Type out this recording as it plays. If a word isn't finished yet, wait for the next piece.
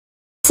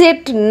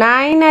Worksheet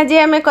 9 आज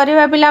आम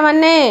करवा पिला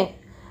माने।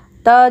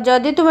 तो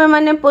जदि तुम्हें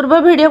माने पूर्व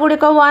वीडियो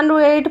गुड़िक 1 ରୁ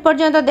 8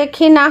 पर्यंत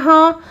देखी ना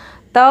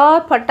तो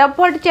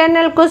फटाफट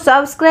चैनल को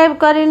सब्सक्राइब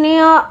करनी।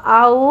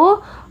 आउ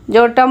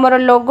जोटा मोर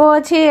लोगो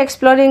अच्छी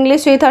एक्सप्लोर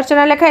इंग्लिश विथ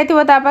अर्चना लिखाई थी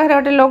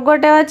गोटे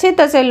लोगोटे अच्छी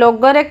तो से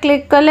लोगो रे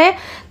क्लिक कले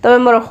तो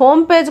मोर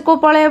होम पेज को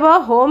पलैब।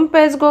 होम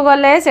पेज को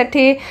गले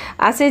सेठी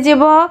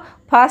आसीजिव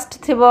फास्ट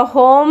थी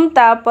होम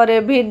तापरे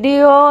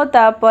वीडियो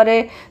तापरे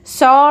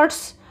शॉर्ट्स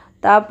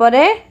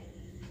तापरे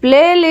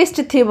प्ले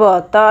लिस्ट थी।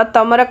 तो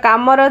तुमर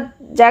कामर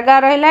जगह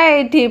रहा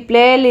ये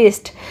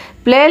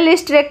प्ले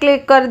लिस्ट रे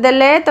क्लिक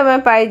करदेले तुम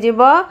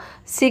पाइब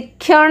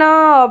शिक्षण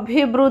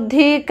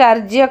अभिवृद्धि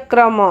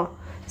कार्यक्रम।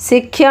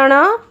 शिक्षण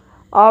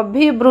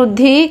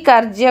अभिवृद्धि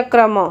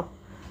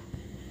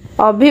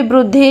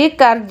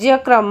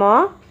कार्यक्रम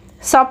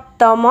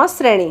सप्तम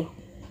श्रेणी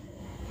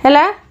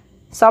है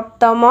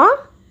सप्तम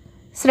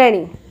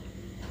श्रेणी।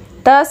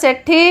 तो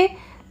सेठी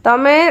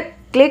तमे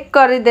क्लिक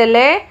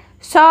करदेले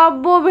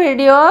सबू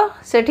वीडियो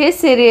सेठी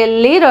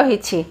सीरियली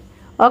रही।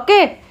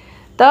 ओके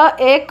तो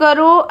 1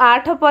 ରୁ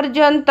 8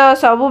 पर्यंत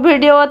सबू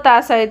वीडियो ता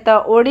सहित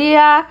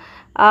ओडिया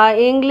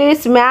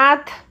इंग्लिश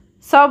मैथ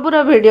सबूर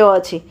वीडियो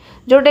अच्छी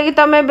जोटा कि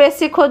तुम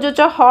बेसी खोजुच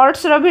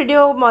हॉट्स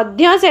वीडियो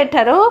मध्य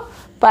सेठारो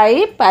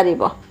पाई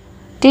पारिबो।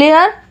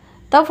 क्लियर।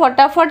 तो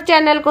फटाफट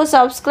चैनल को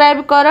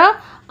सब्सक्राइब कर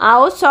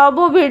आउ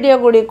सबू वीडियो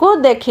गुड़ी को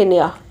देखि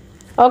नियो।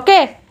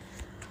 ओके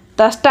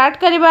तो स्टार्ट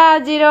करिबा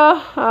आजिरो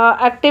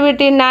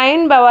एक्टिविटी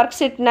 9 बा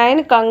वर्कशीट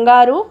 9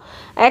 कंगारू।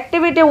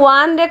 एक्टिविटी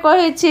 1 रे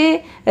कहिछि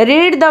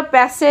read the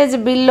passage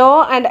below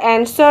and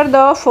answer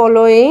the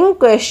following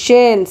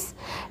questions.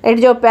 ए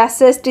जो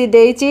पैसेज टी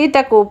देछि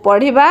ताको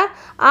पढ़िबा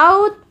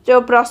आउ जो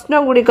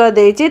प्रश्न गुड़ी को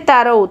देछि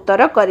तार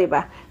उत्तर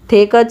करिबा।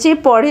 ठीक अछि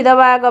पढ़ी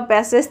दबा आग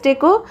पैसेज टी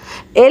को।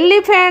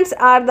 Elephants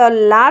are the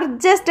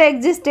largest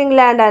existing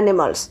land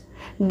animals.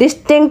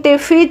 Distinctive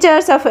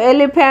features of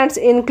elephants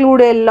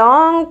include a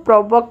long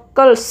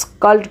proboscis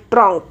called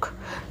trunk,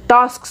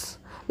 tusks,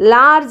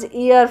 large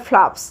ear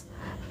flaps,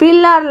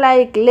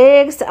 pillar-like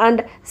legs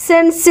and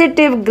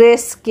sensitive gray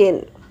skin.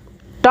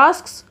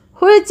 Tusks,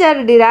 which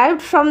are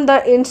derived from the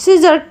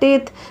incisor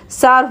teeth,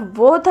 serve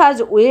both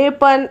as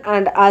weapon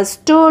and as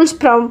tools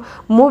from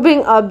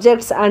moving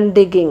objects and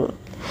digging.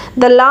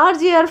 The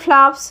large ear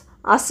flaps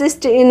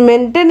assist in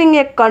maintaining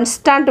a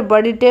constant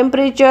body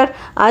temperature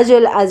as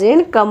well as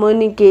in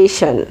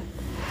communication.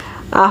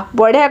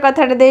 बढ़िया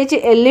कथाटे देछि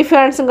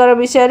elephants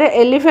विषय रे।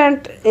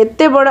 Elephant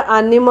एते बड़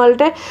animal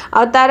टे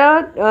आ तार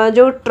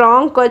जो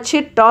trunk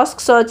अच्छी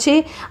टस्क्स अच्छी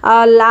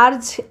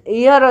लार्ज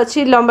ईयर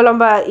अच्छी लंबा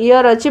लंबा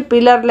ईयर अच्छी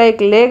पिलर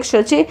लाइक लेग्स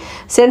अच्छी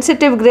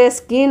सेंसिटिव ग्रे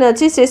स्किन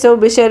अच्छी से सब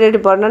विषय रे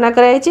वर्णना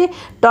कराई।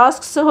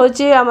 टस्क्स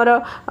होची हमर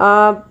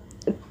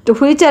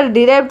which are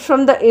derived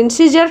from the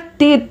incisor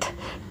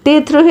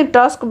teeth रू ही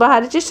टस्क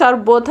बाहरी। सर्व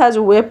बोथ एज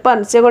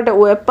वेपन से गोटे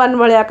वेपन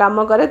भाया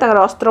काम करे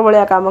अस्त्र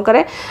भाया काम करे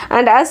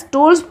and as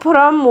tools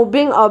from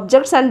moving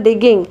objects and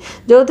digging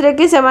जो थे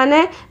कि से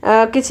माने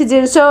किसी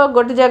जिनस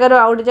गोटे जगार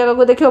आउ गोटे जगह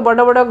को देखिए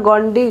बड़ बड़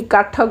गंडी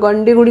काठ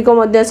गंडी गुड़िक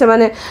से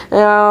माने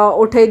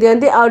उठे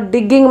दियंती आ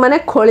डिगिंग माने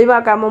खोलिबा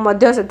काम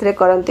मध्य से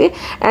करती।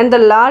 And the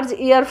large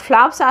year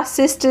flaps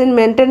assist in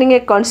maintaining a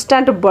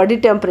constant body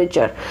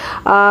temperature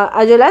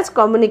as well as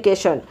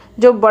communication.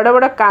 जो बड़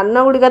बड़ कान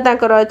गुड़िक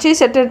अच्छी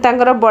से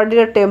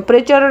बॉडी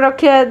टेम्परेचर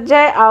रखा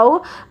जाए आउ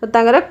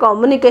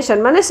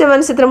कम्युनिकेशन माने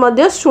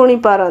से शुणी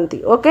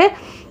पारती। ओके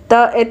तो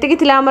एतिकी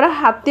थिला हमर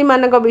हाथी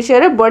मानक विषय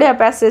रे बढ़िया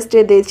पैसेज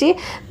टे देछि।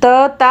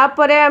 तो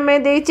तापरे आमे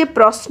देछि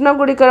प्रश्न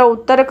गुड़िकर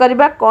उत्तर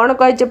करबा। कोन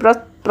कहिछि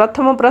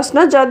प्रथम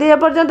प्रश्न जदि ए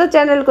पर्यंत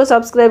चैनल को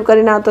सब्सक्राइब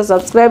करिना तो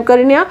सब्सक्राइब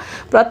करिनियो।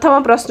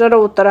 प्रथम प्रश्न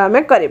रो उत्तर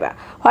आमे करबा।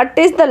 What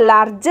is the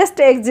largest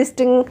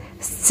existing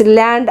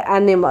land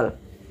animal.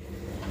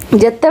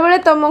 जिते बड़े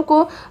तुमको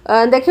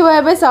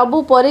देखिए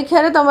सबू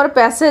परीक्षा तुम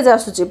पैसेज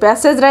आसूची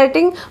पैसेज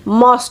राइटिंग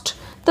मस्ट।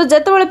 तो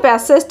जिते बड़े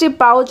पैसेज टी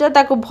पाउच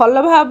ताको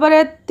भल भाव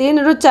 3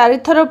 ରୁ 4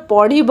 थर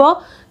पढ़ब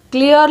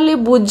क्लीयरली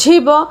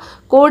बुझब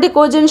कौटी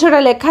कौ जिनसा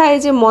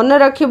लिखाई मन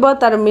रख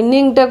तार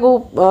मीनिंग टाको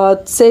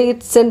से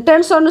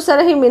सेंटेंस अनुसार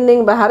ही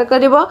मीनिंग बाहर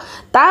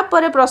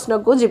कर प्रश्न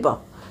को जीव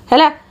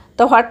है।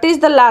 तो what is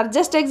the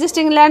largest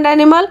existing land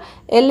animal.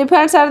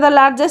 Elephants are the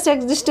largest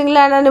existing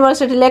land animal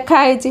से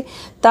लिखाई।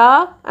 तो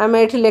आम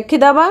ये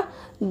लिखिदबा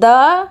the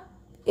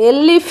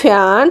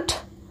elephant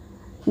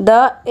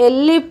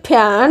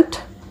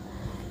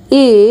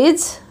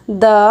is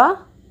the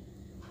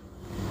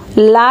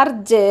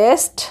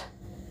largest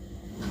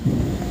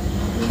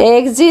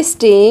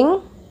existing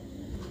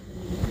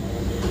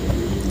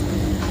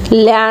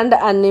land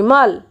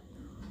animal.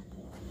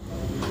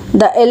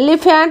 The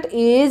elephant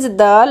is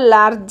the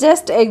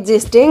largest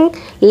existing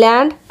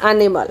land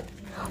animal.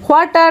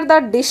 What are the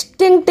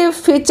distinctive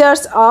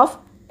features of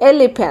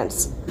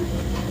elephants?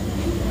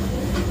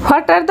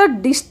 What are the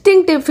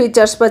distinctive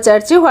features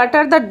पचारछि। What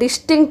are the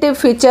distinctive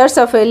features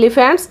of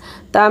elephants।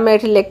 तो आम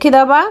ये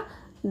लिखिदबा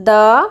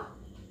the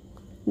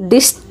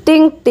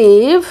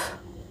distinctive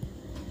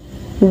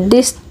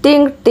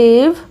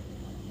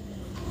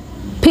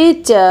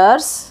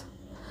features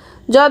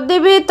जदि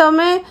भी तुम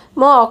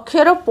मो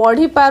अक्षर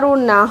पढ़ी पारू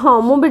ना हाँ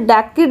मुझे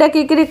डाकी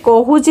डाकी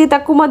कहूँ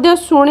ताकू मध्य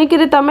शुणिक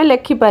तुम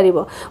लिखिपर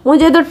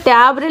मुझे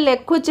टैब रे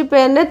लिखुची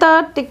पेन रे तो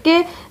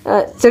टिके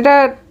सेटा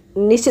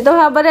निश्चित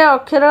भाव में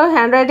अक्षर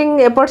हैंड रईटिंग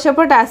एपट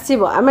सेपट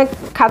आसब आम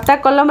खाता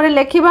कलम रे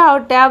लिखा और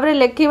टैब रे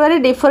लिखार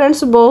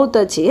डिफरेन्स बहुत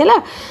अच्छी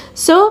है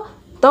सो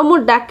तो मु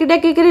डाकी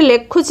डाकी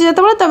लिखुची जो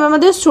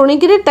तुम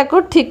शुणिक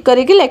ठीक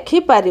करके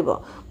लिखिपर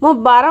मु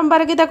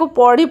बारंबार कि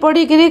पढ़ी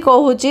पढ़ी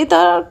कहूँ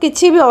तो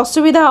किसी भी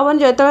असुविधा हेन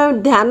जो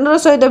तुम ध्यान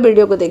सहित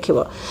वीडियो को देख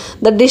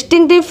the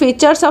distinctive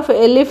features of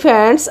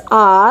elephants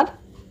are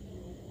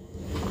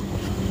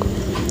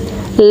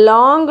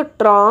long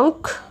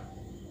trunk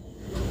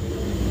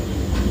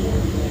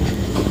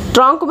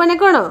trunk माने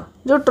कौन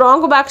जो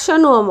ट्रंक बाक्स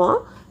नुह मो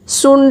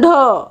शुंड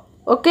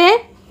ओके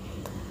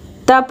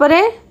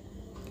तापरे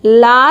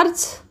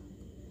large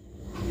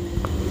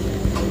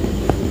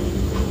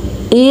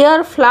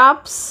year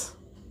flaps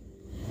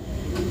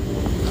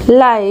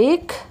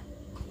like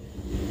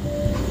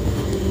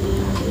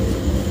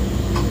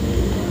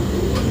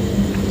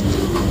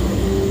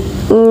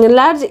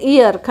large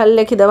year खाली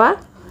लिखिदेवा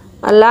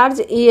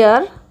large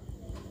year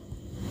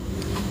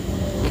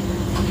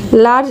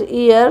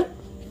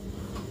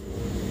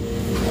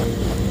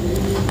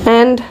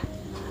and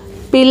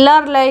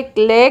pillar like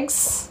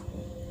legs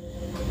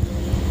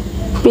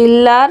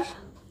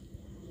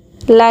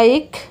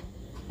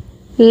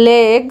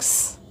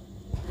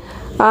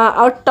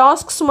और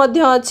टस्क्स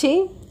मध्य अच्छी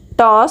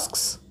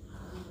tusks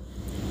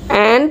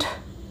and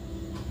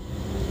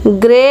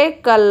grey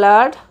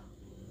colored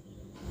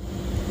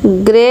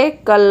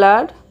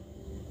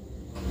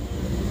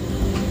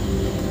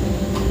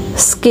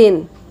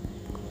skin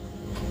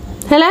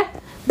है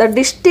The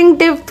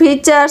distinctive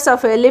features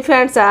of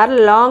elephants are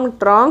long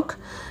trunk.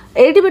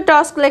 Eighty भी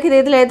टस्क लिखी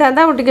देते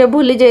था मुझे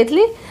भूली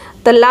जाइली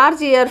the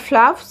large ear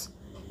flaps,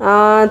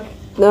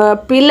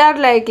 pillar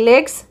like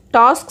legs,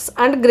 tusks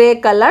and grey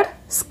colored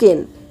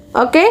skin.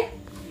 Okay.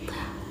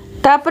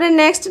 तापरे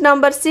next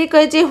number C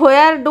कही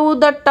where do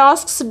the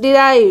tusks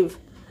derive?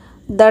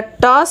 The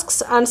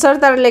tusks answer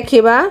तार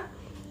लिखिबा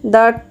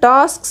the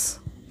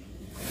tusks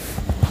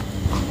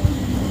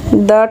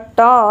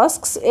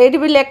eight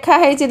भी लेखा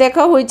है देख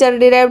which are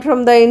derived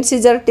from the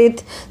incisor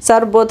teeth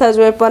serve both as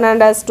weapon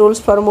and as tools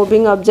for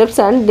moving objects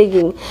and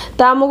digging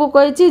तो आमको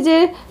कही जे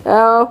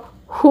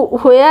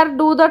where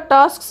do the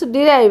tusks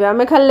derive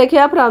आम खाली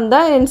लिखा from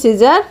the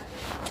incisor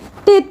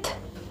teeth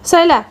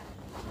Saila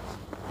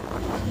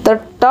the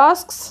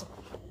tusks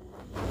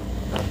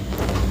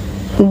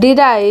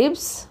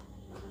derives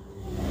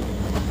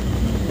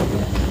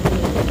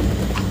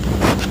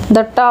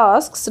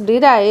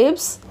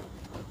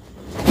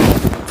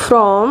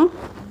from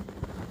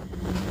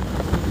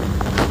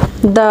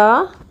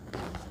the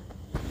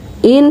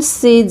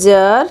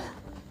incisor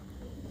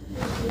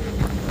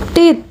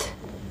teeth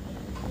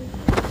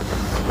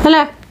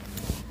है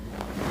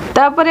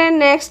तापरे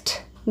next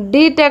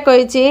D टा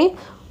कही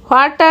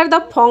what are the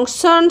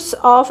functions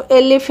of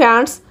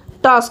elephants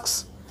tusks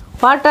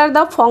what are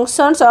the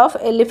functions of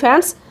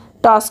elephants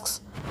tusks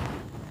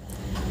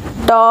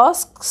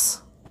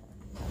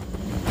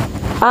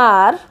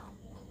are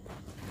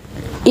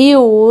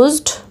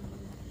used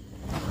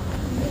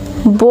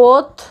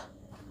both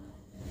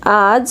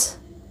as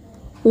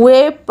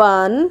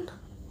weapon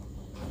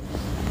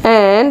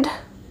and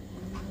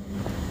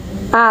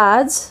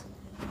as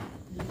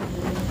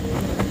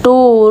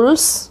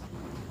tools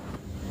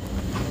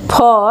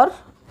for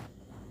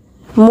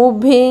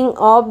moving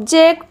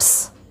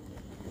objects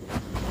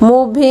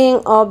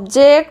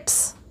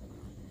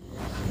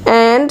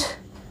and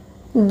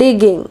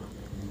digging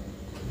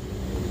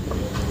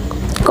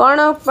कौन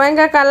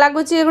का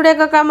लगुच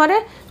एगुड़ाक कम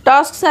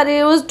tusks are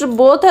used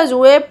both as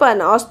weapon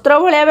अस्त्र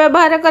भाया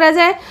व्यवहार करा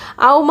जाए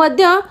आउ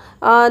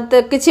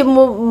किसी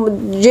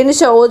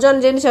जिनिस ओजन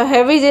जिनिस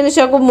हेवी जिनिस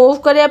को मूव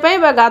करने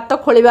गात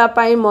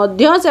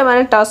खोलने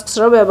से टस्क्स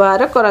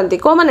व्यवहार करती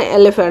कौ मैंने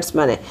एलिफेंट्स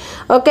माने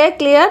ओके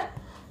क्लियर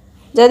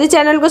जदि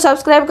चैनल को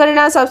सब्सक्राइब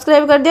करना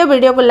सब्सक्राइब कर दियो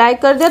वीडियो को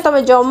लाइक कर दियो तुम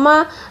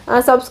जम्मा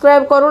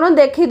सब्सक्राइब करूना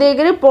देखी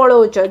देकर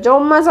पलाउच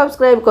जम्मा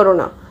सब्सक्राइब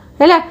करूना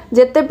है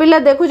जिते पिला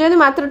देखुं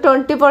मात्र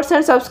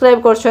 20%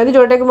 सब्सक्राइब कर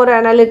जोटा कि मोर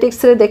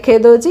एनालिटिक्स रे देखे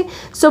दूसरी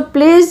सो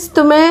प्लीज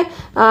तुम्हें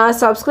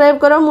सब्सक्राइब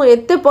करो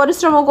मुझे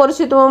परिश्रम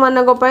करुँच तुम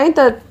मानक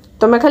तो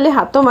तुम्हें खाली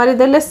हाथ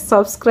मारिदेले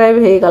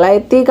सब्सक्राइब हो गला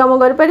ये कम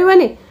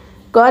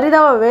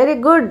करदेव वेरी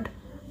गुड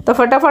तो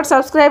फटाफट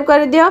सब्सक्राइब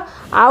कर दियो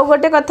आउ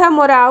गोटे कथा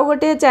मोर आउ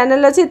गोटे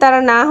चैनल अच्छी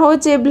तार ना हूँ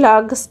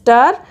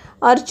ब्लॉगस्टर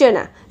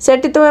अर्चना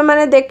सेठी तुम्हें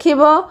मैंने देख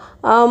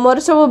मोर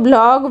सब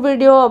ब्लॉग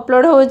वीडियो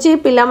अपलोड होची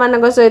पिला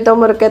मानक सहित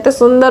मोर केते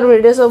सुंदर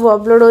वीडियो सब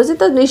अपलोड होची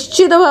तो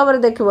निश्चित भाव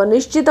में देखिबो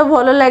निश्चित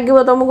भल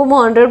लगे तुमको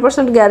मु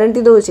 100%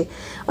 गारंटी दूची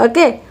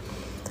ओके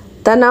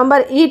तो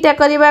नंबर ई टा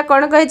करबा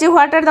कोन कहि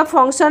what are the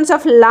functions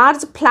of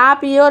large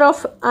flap year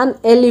of an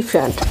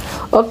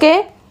elephant okay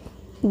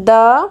the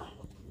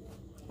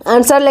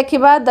answer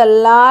लिखिबा the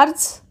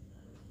large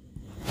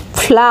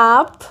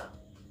flap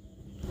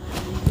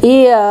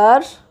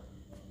year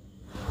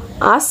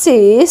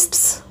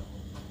assists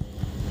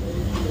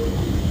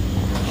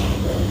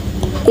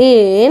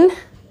in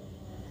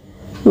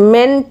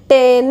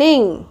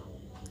maintaining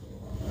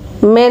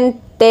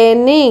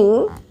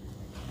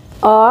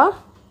a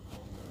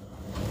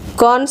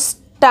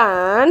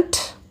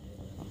constant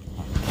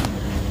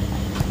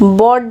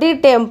body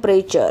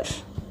temperature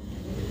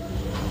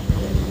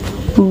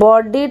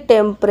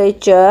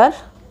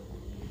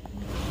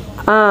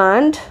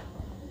and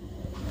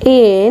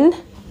in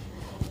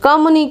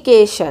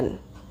communication.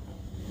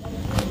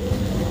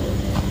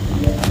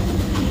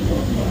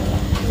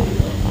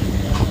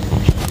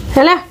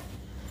 है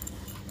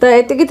तो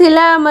एतिकी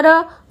थिला हमर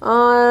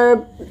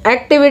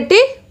activity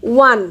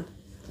 1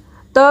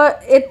 तो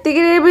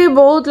एतिकी भी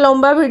बहुत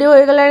लंबा वीडियो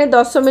हो गलानी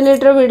 10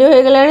 मिनिट रो video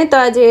हो गलानी तो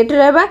आज एठी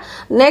रहबा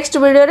नेक्स्ट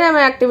वीडियो रे हम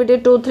एक्टिविटी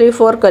 2 3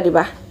 4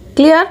 करबा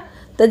क्लियर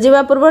तो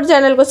जीवा पूर्व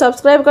चैनल को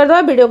सब्सक्राइब कर दवा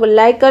वीडियो को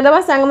लाइक कर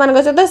दवा संग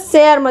मान सहित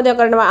शेयर मध्य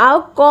कर दवा आ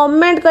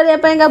कमेंट करिया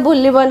पयका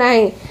भूलिबो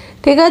नाही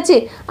ठीक अछि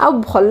आ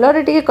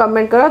भल्लरे टिके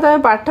कमेंट करो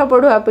तुम पाठ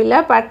पढ़ुआ पिला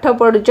पाठ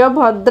पढ़ुच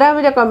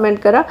भद्रामी रे कमेंट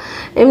करो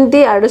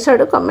एमती आडू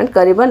साडू कमेंट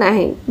करिबो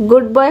नाही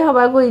गुड बॉय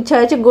हवा को इच्छा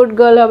अछि गुड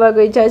गर्ल हवा को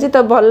इच्छा अछि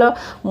तो भल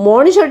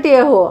मनीषटिए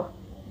हो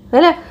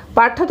है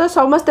पाठ तो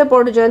समस्ते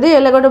पढ़ुचंदी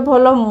हेले गोटे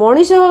भल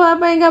मनीष होगा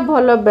पाइका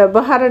भल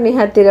व्यवहार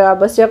निहाती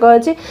आवश्यक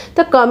अछि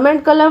तो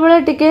कमेंट कला बेले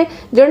टिके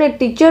जने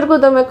टीचर को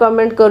तुम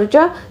कमेंट करूच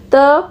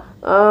तो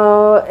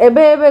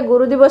एबे एबे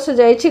गुरु दिवस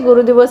जाइछि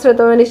गुरु दिवस रे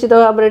तुम निश्चित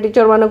भाव में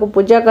टीचर मान को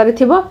पूजा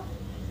करिथिबो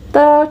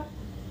तो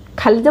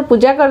खाली तो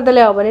पूजा कर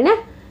देले हबनी ना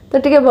तो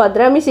टिके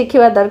भद्रामी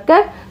शिखिबा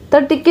दरकार तो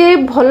टिके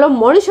भल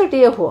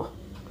मनीषटिए हो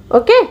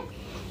ओके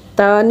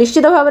तो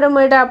निश्चित भाव में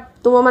मुझे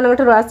तुम मान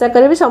आशा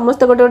करी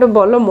समस्त गोटे गोटे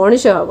भल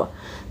मनीष हम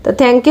तो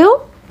थैंक यू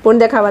पुणी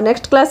देखा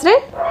नेक्स्ट क्लास रे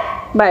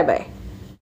बाय बाय।